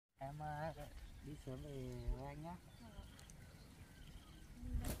đi sớm về với anh nhá.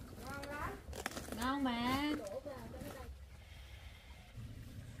 Ngon mà.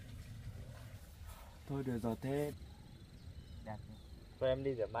 Thôi được rồi thế. Đặt. Thôi em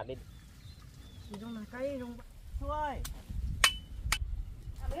đi rửa mặt đi. Thì trong là cây trong. Thu ơi.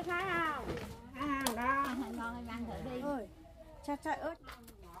 Biết thái không? Hàng đó. Hàng ngon em ăn thử đi. Ơi. Cha chạy ớt.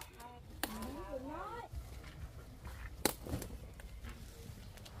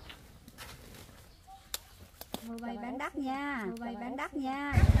 Mua bay bán đắt nha. Mua bay bán đắt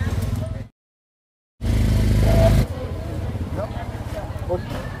nha.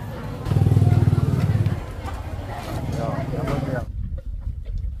 Rồi, cảm ơn nhiều.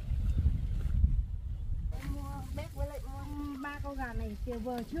 Mua bếp với lại mua 3 con gà này chiều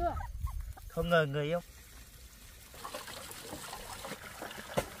vừa chưa? Không ngờ người yêu.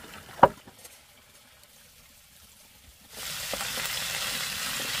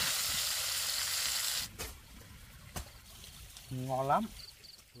 Ngon lắm.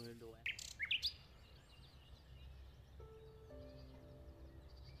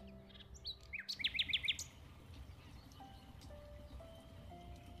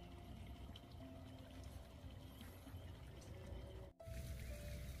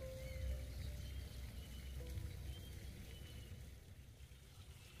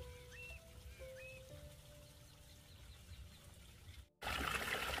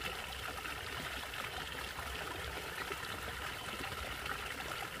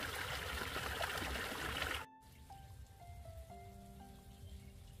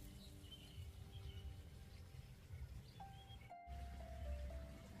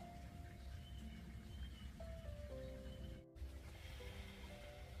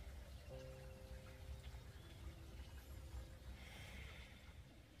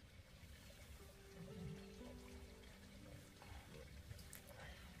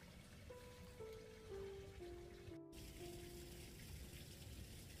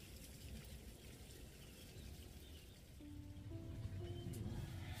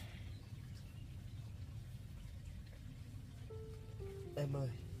 Em ơi,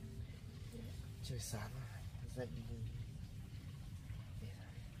 trời sáng rồi, dậy đi.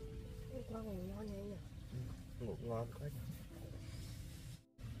 Con ngủ ngon nhỉ nhỉ? Ngủ ngon quá nhỉ.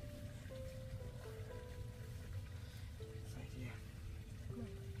 Dậy đi em.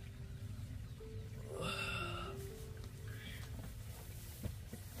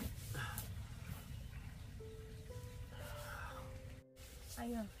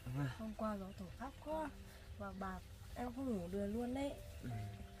 Anh à, hôm qua gió thổi áp quá và bà em không ngủ được luôn đấy.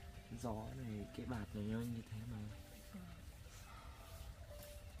 Gió này, cái bạt này như thế mà.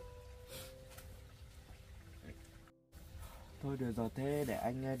 Thôi được rồi thế để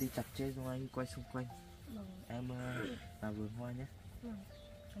anh đi chặt trên xong anh quay xung quanh. Em vào vườn hoa nhé.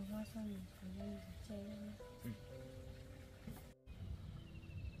 Trồng hoa xong mình phải lên chè nhé.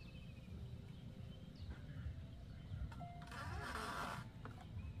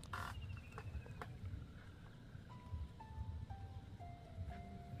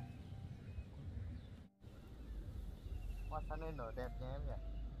 Hoa sao nên nở đẹp nha em nhỉ.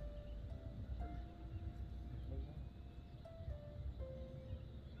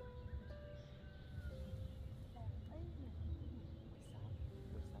 Buổi sáng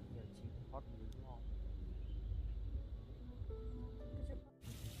nhiều chim hót líu lo.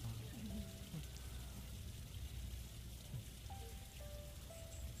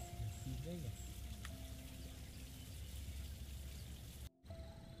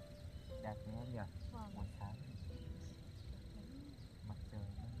 Đẹp nhé em nhỉ. Buổi sáng mặt trời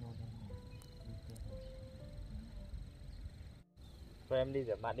nó nhô lên này đi kia rồi. Thôi em đi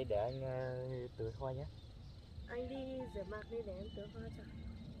rửa mặt đi để anh tưới hoa nhé. Anh đi rửa mặt đi để em tưới hoa cho.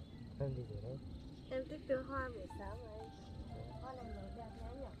 Em đi rửa đây. Em thích tưới hoa buổi sáng mà anh. Hoa này nở đẹp nhé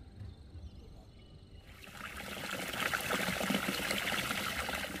nhỉ?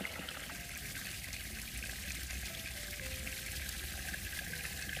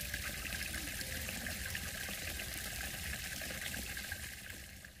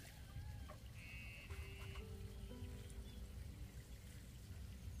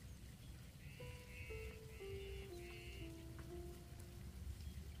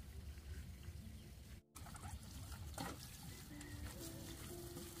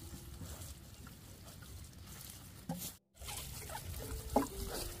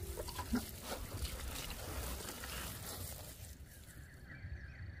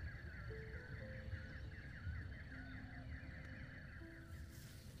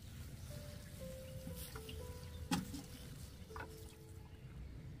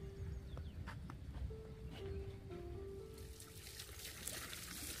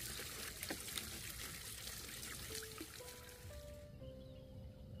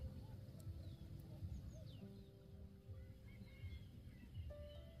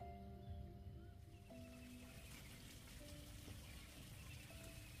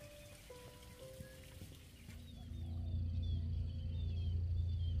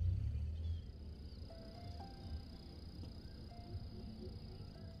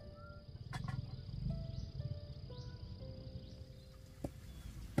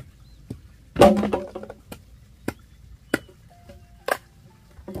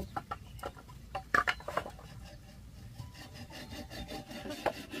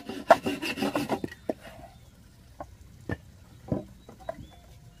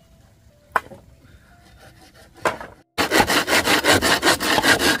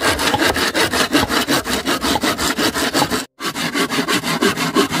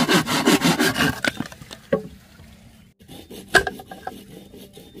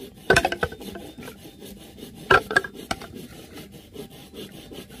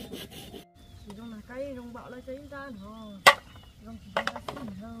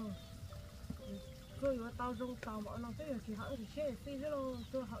 tao dùng tao mà nó sẽ là chỉ hỏi thì sẽ xí rồi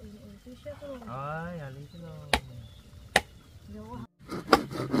tôi hỏi thì sẽ rồi ơi là lý cái lô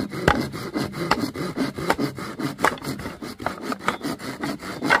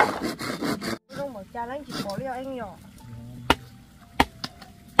dùng một cha lấy chỉ có liệu anh nhỏ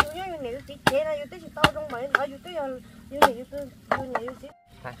tôi nhớ nếu tí chế này tôi chỉ tao dùng mấy đó tôi giờ như này tôi nhớ tí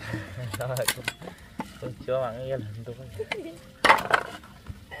rồi tôi chưa bằng nghe lần tôi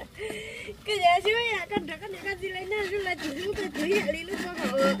cái gì chứ ya kan dah kan kan sila ni lu la jiru tu tu ya li lu so ko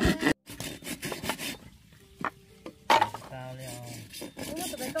sao leo nó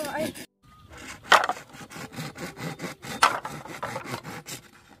tụi bay to ai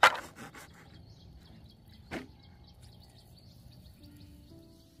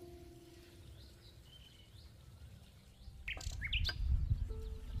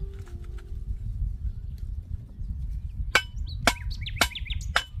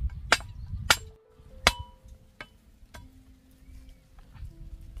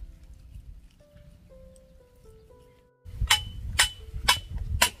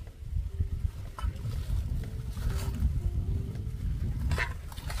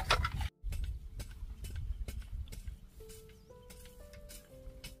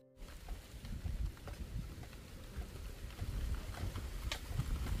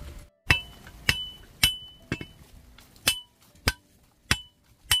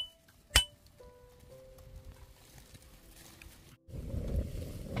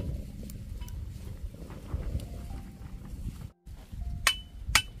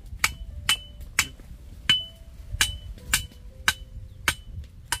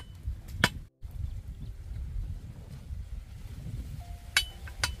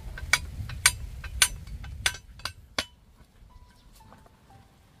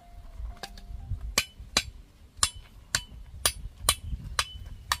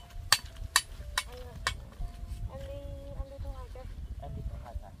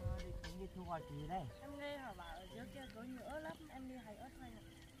thu hoạch gì đây? em nghe họ bảo ở dưới kia có nhựa lắm em đi hái ớt thôi nè.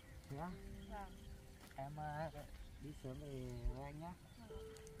 Thế á? Vâng. Em đi sớm về với anh nhá.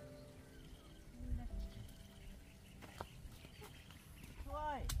 Thu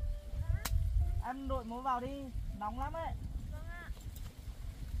ơi, em đội mũ vào đi, nóng lắm ấy. Vâng ạ.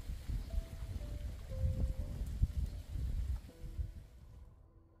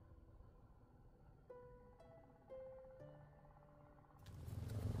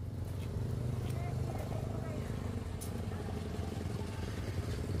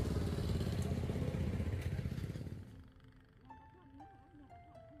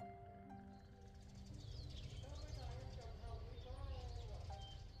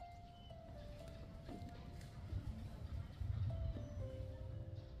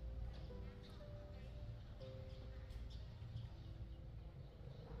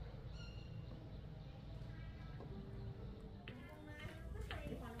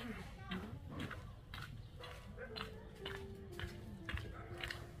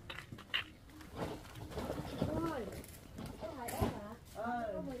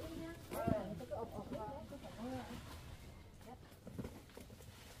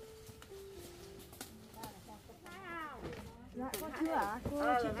 Dạ, có chưa ạ? Cô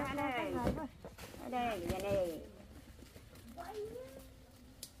chỉ cho con cái này thôi. Ở đây, về đây.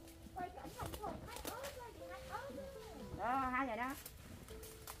 Đó, hái rồi đó.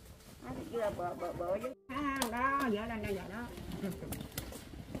 Hái được chưa? Bữa chứ. Đó, dở lên đây rồi đó.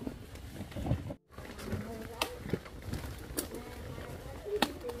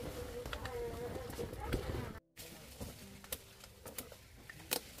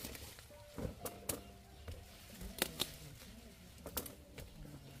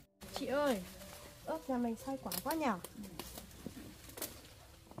 Chị ơi, ớt nhà mình sai quả quá nhỉ?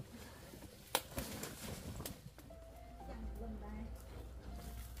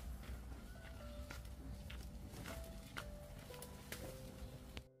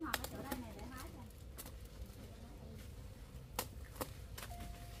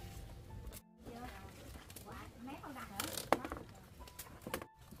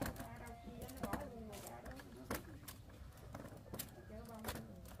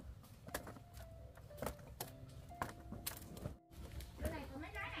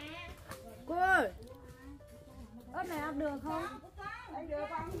 Cô ơi, ớt này ăn được không?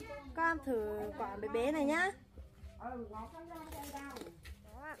 Con ăn thử quả bé bé này nhá.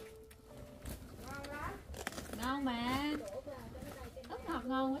 Ngon mà. Ớt ngọt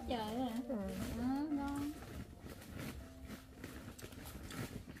ngon quá trời hả? Ngon.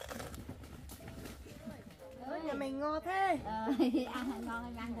 Ớt nhà mình ngon thế. Ăn ngon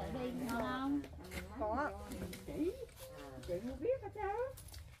em ăn thử đi, ngon không? Có. Chị không biết hết chứ.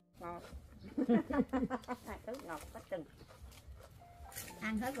 Ớt ngọt có chừng.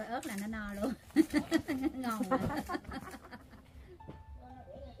 Ăn hết quả ớt là nó no luôn. Ngon mà.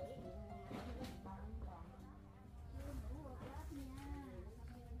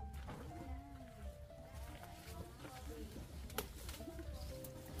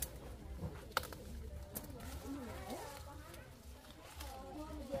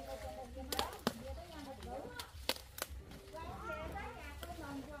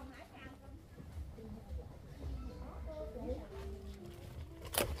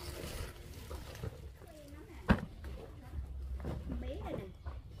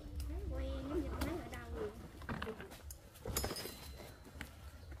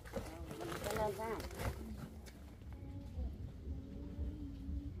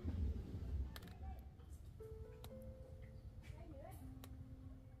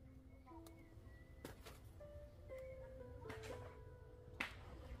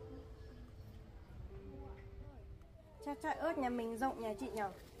 Chắc chắn ớt nhà mình rộng nhà chị nhỉ?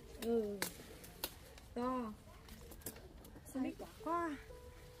 Ừ. To. Sao biết quá.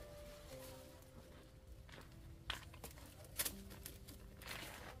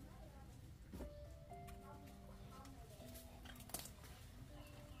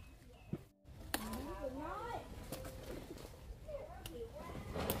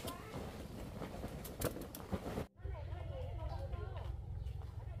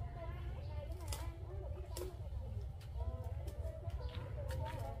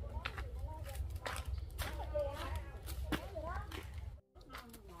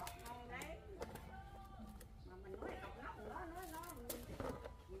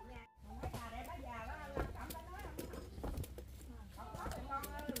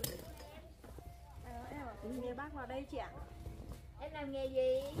 Nhờ bác vào đây chị ạ. Em làm nghề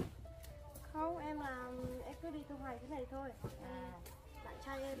gì? Không, em cứ đi thu hoạch cái này thôi. Bạn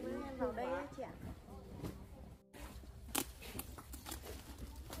trai em với em vào đây ấy, chị ạ.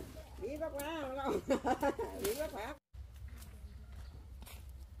 Biết bác quá không đâu. Biết bác quá.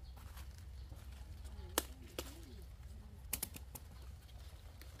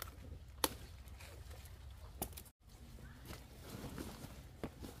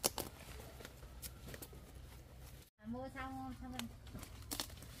 Mua xong mình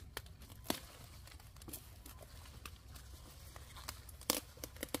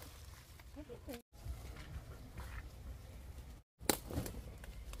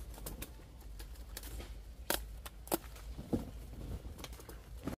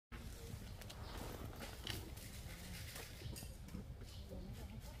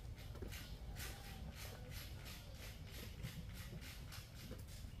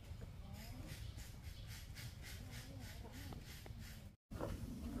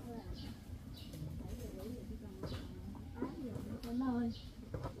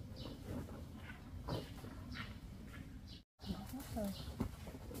ơi.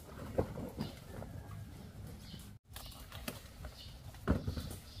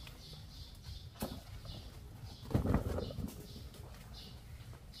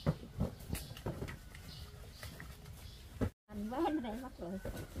 Anh quá nó đây mất rồi.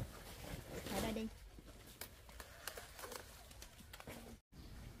 Ở đây đi.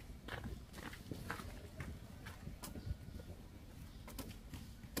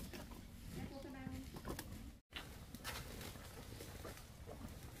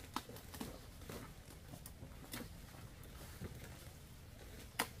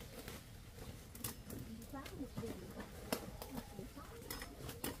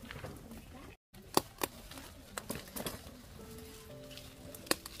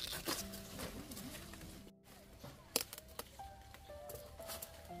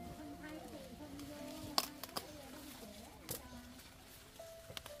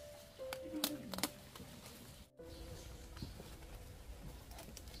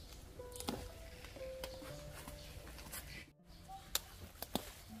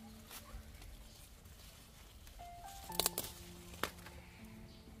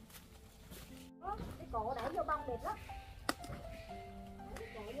 Cổ đẩy vô bông đẹp lắm.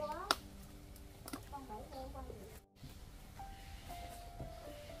 Cổ vô đó. Con đẩy vô bông đẹp.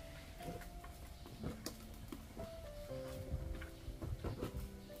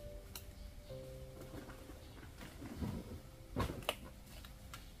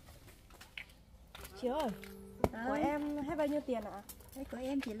 Chị ơi, của em hết bao nhiêu tiền ạ? Thế của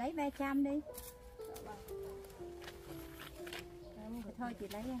em chị lấy 300 đi. Thôi chị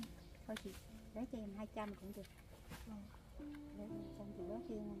lấy em. Thôi chị lấy cho em 200 cũng được. Lấy 200 chị lấy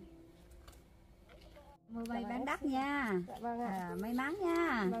cho em. Mua vay bán đắt nha. Dạ vâng ạ. May mắn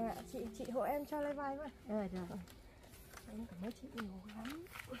nha. Vâng ạ, chị hộ em cho lấy vay với. Rồi. Em cảm ơn chị nhiều lắm.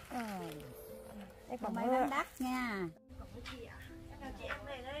 Đây còn may mắn đắt nha. Cảm ơn chị ạ. Em chào chị, em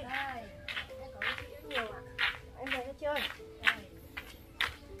về đây. Em cảm ơn chị rất nhiều ạ. Em về đây chơi.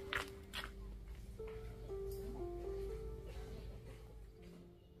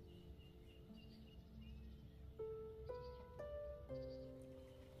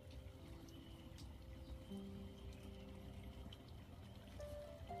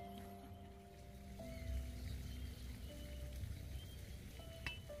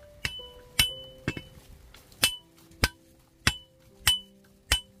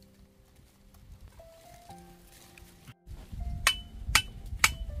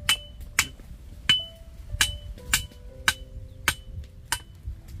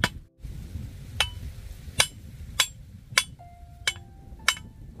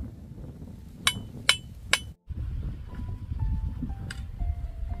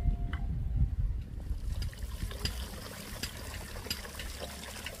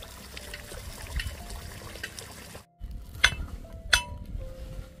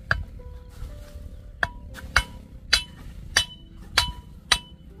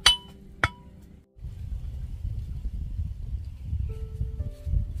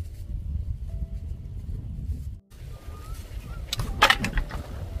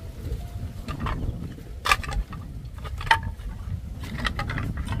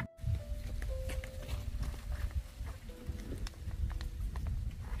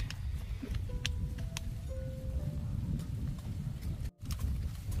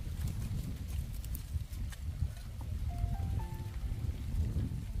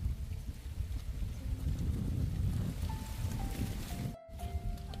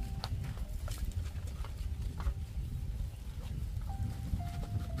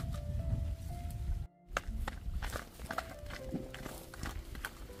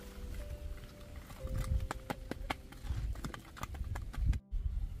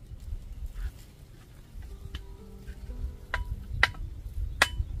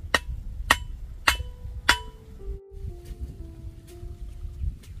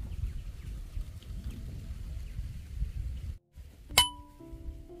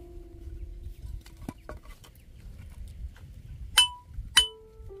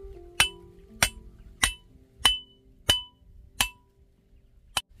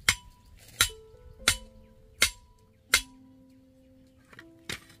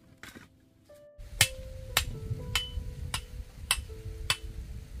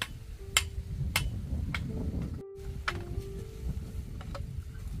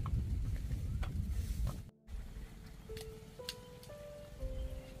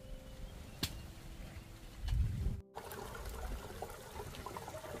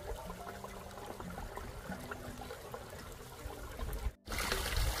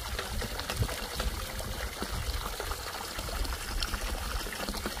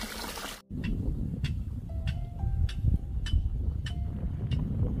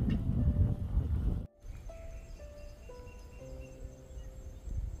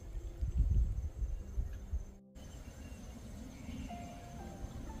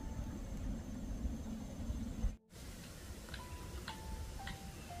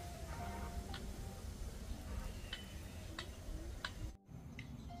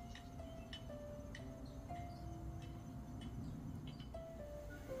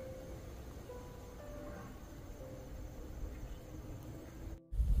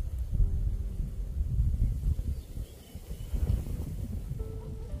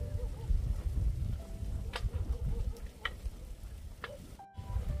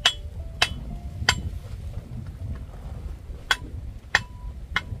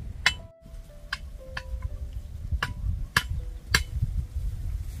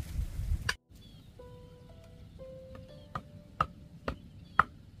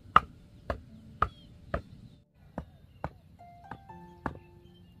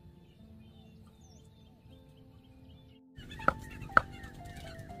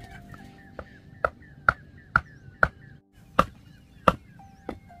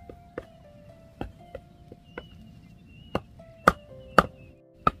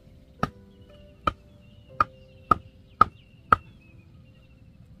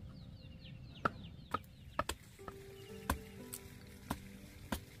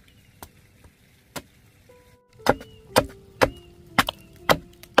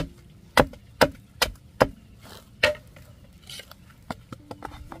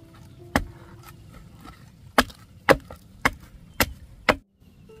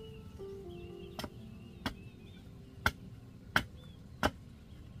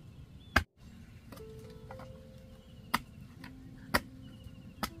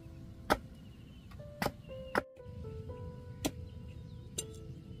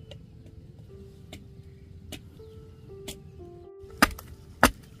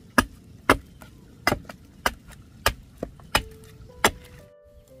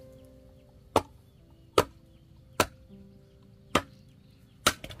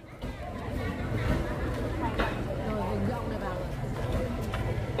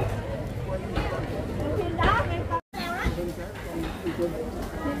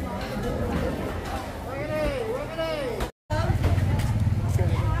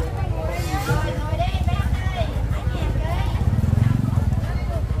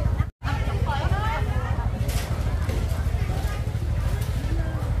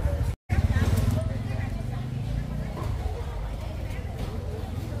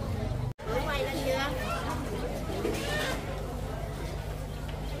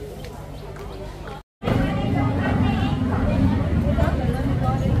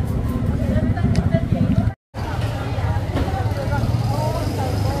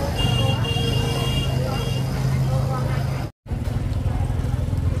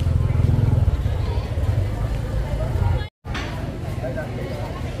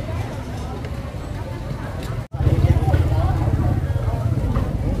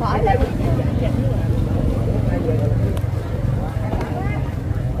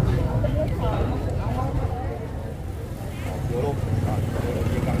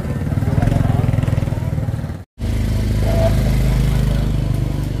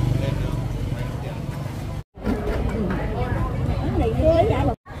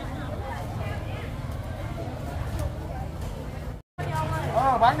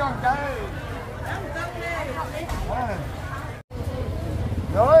 bán cho một chai.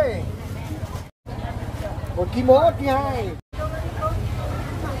 Rồi. 1 kg 1 kg 2.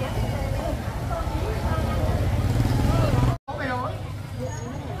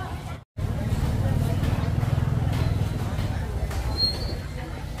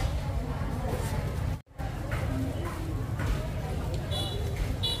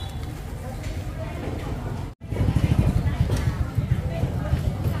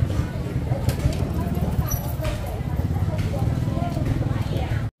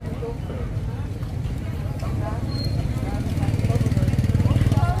 Đúng.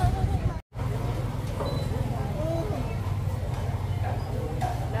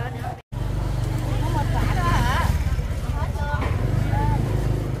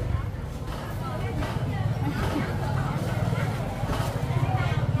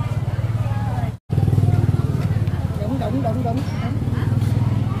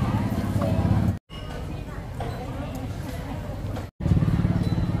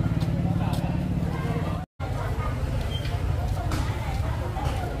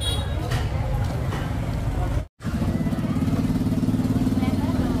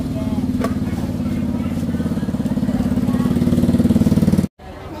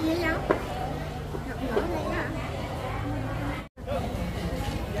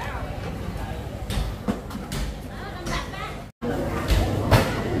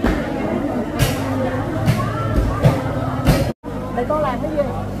 Để con làm cái gì?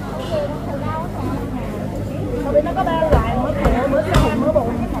 Tại vì nó có 3 loại mỡ khổ, mỡ sầu, mỡ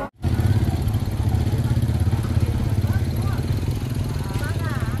bụng.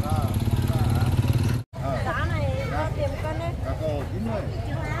 Giá này bao tiền cân đấy? Cá cổ 90,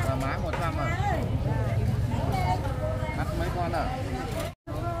 và má 100 à? Cắt mấy con à?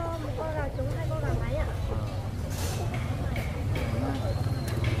 Một con là trứng, 2 con là máy ạ.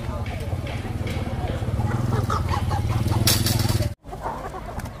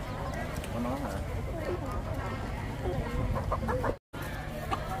 Con nó hả?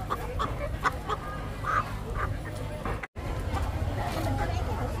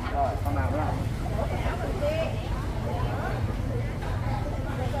 Rồi, con nào nữa?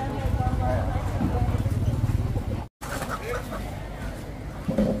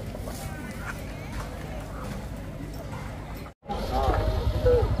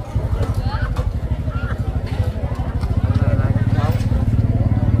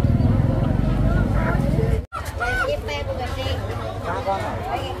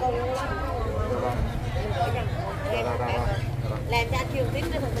 Làm ra chiều tính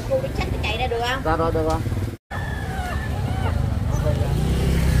nó thằng cô biết chắc nó chạy ra được không? Ra rồi, được rồi.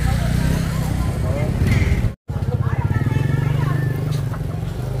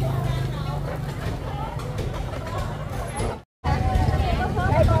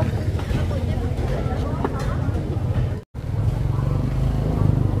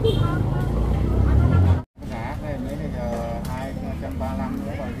 Giá này mấy này giờ 235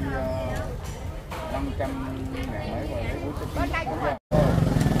 nữa rồi đi 500 ngàn mấy rồi lấy 400.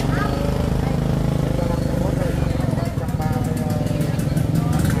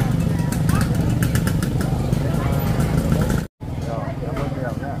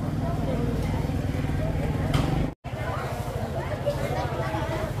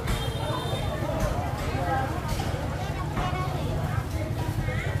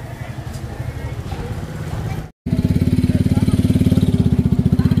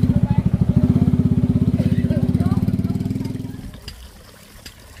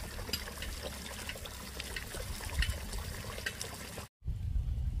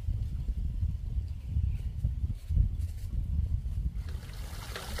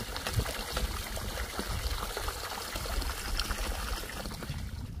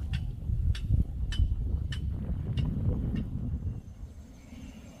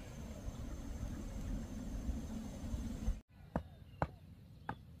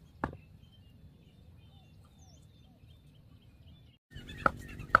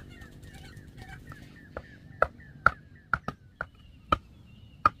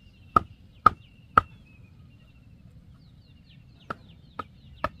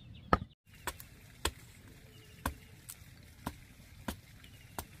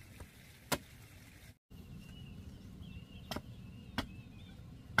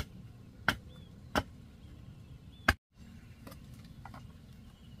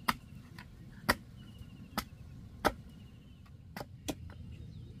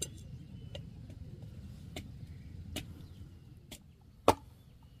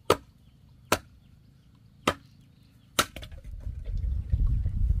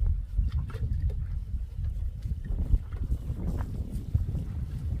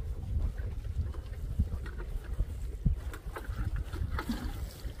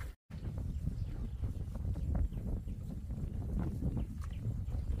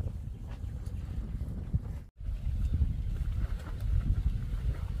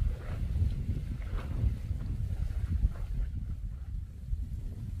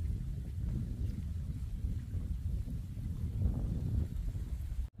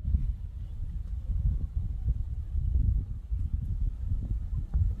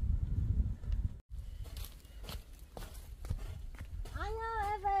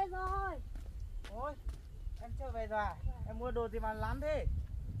 rồi à? Em mua đồ gì mà lắm thế?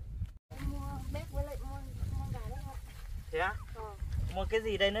 Em mua bếp với lại mua gà đấy ạ. Thế á? Mua cái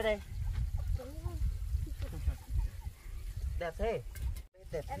gì đây nữa đây? Đẹp thế.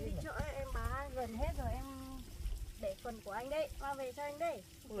 Đẹp Em đi chợ em bán gần hết rồi, em để phần của anh đấy, mang về cho anh đây.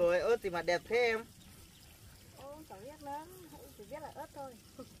 Rồi ớt gì mà đẹp thế em? Chẳng biết nữa, chỉ biết là ớt thôi.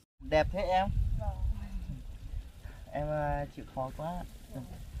 Đẹp thế em. Em chịu khó quá.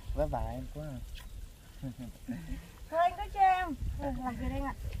 Vất vả em quá. Thôi anh cứ cho em. Làm gì đây anh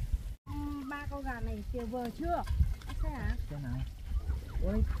ạ? 3 con gà này chiều vừa chưa? Thế hả? Thế nào?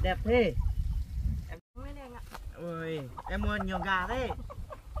 Ôi đẹp thế. Mới đây anh ạ. Ôi em mua nhiều gà thế.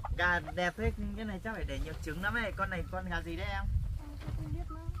 Gà đẹp thế, cái này chắc phải để nhiều trứng lắm ấy. Con này con gà gì đấy em? Không biết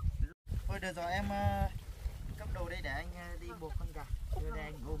nữa. Thôi được rồi em cấp đồ đây để anh đi buộc con gà. Đưa đây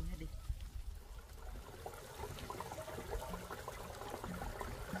anh ôm hết đi.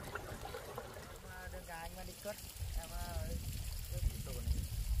 Đưa gà anh mà đi cất. Em đưa cái đồ này.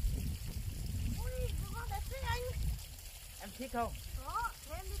 Ui, con đẹp thế anh. Em thích không? Đó,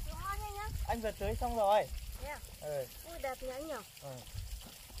 thế em đi tưới hoa nhanh nhá. Anh vừa tưới xong rồi. Thế à? Ừ. Ui, đẹp nhỉ anh nhỉ?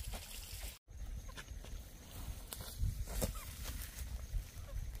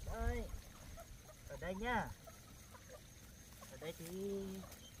 Đây. Ở đây nhá. Ở đây thì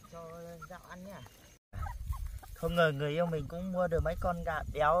cho gạo ăn nhá. Không ngờ người yêu mình cũng mua được mấy con gà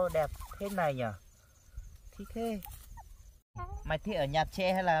béo đẹp thế này nhỉ. Thích thế. Mày thích ở nhà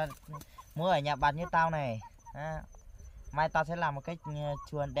tre hay là mua ở nhà bạn như tao này? Mai tao sẽ làm một cái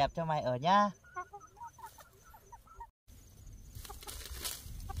chuồng đẹp cho mày ở nhá.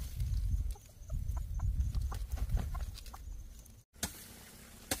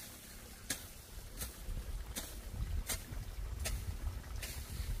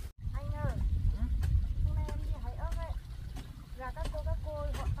 Anh ơi, hôm nay em đi hái ớt ấy. Gà các cô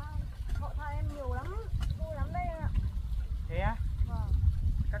họ tha em nhiều lắm, vui lắm đây anh ạ. Thế á? Vâng.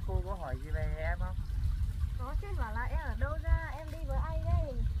 Các cô có hỏi gì về em không? Có chứ, bảo là em ở đâu ra, em đi với ai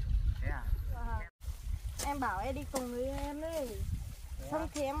đây? Thế à? Vâng. Em bảo em đi cùng với em đấy. Xong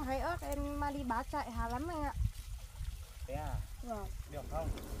thì em hái ớt em mang đi bán chạy hà lắm anh ạ. Thế à? Vâng. Được không?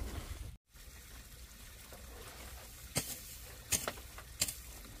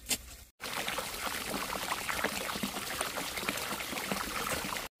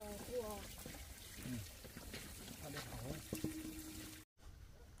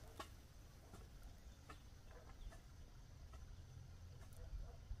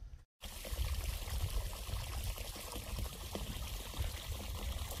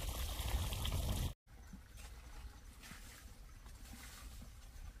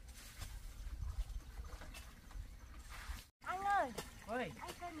 Anh ơi, Ôi,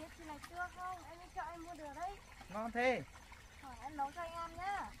 anh xem miếng thịt này chưa không? Em đi chợ em mua được đấy. ngon thế. Em nấu cho anh ăn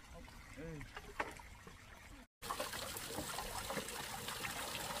nhá. Ừ.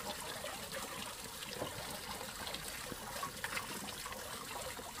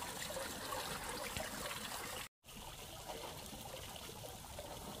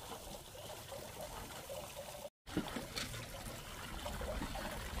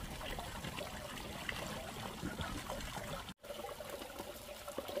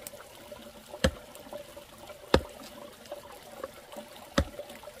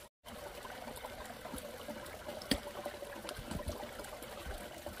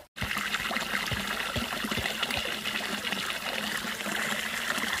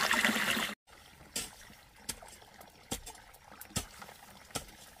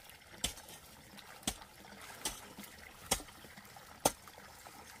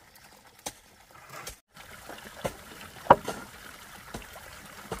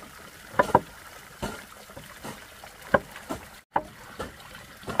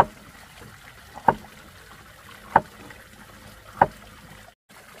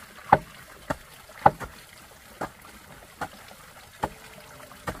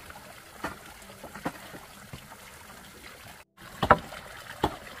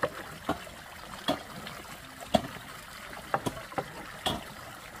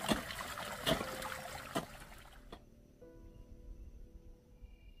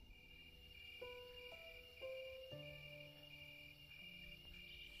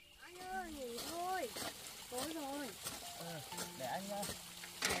 Để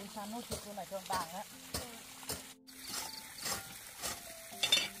anh san nốt thịt con này cho vàng á.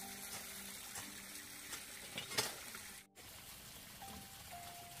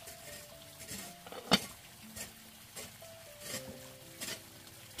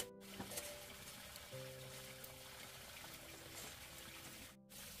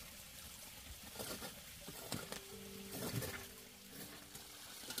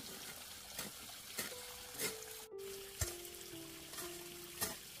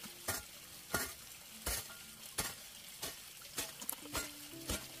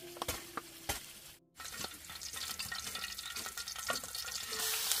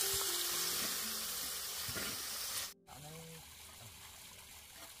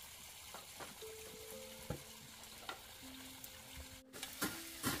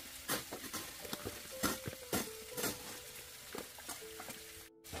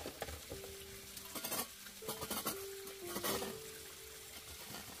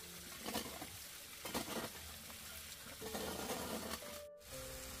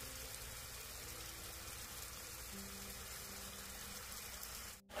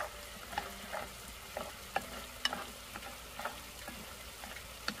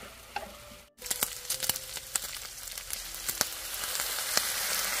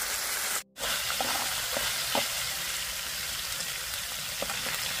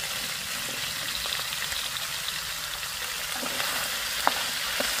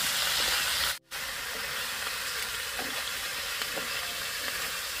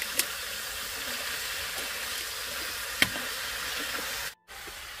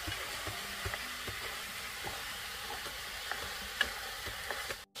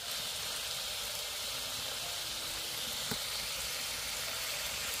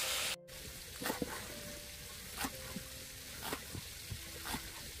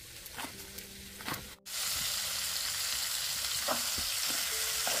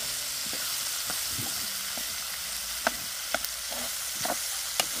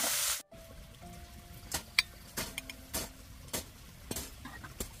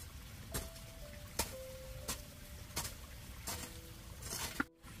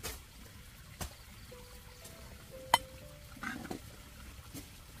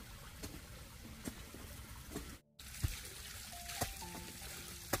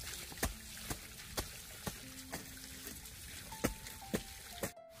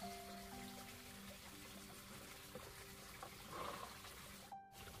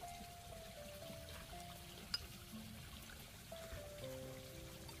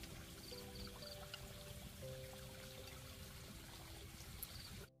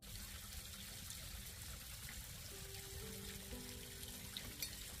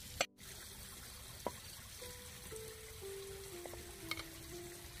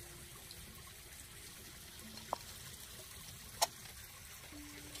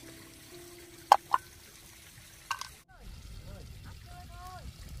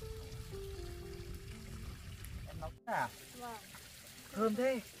 À, Vâng. thơm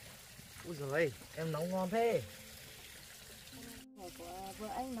thế. Ui giời, em nấu ngon thế. Này của vợ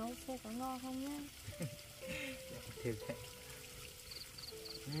anh nấu xem có ngon không nhá. Thiệt thế.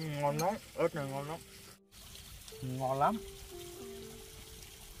 Ngon lắm, ớt này ngon lắm. Ngon lắm.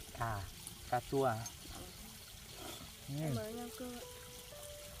 À, cà chua à? Em mời anh ăn cơm ạ.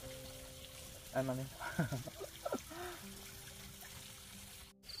 Em ăn đi.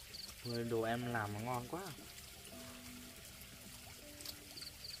 Ôi, đồ em làm mà ngon quá.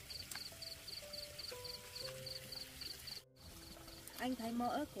 Anh thấy mỡ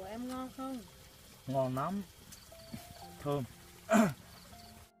ớt của em ngon không? Ngon lắm. Thơm. Ngon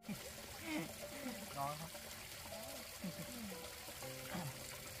không?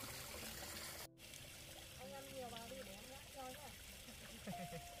 Anh ăn nhiều vào đi để em lát cho nhá.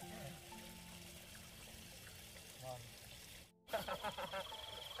 Ngon.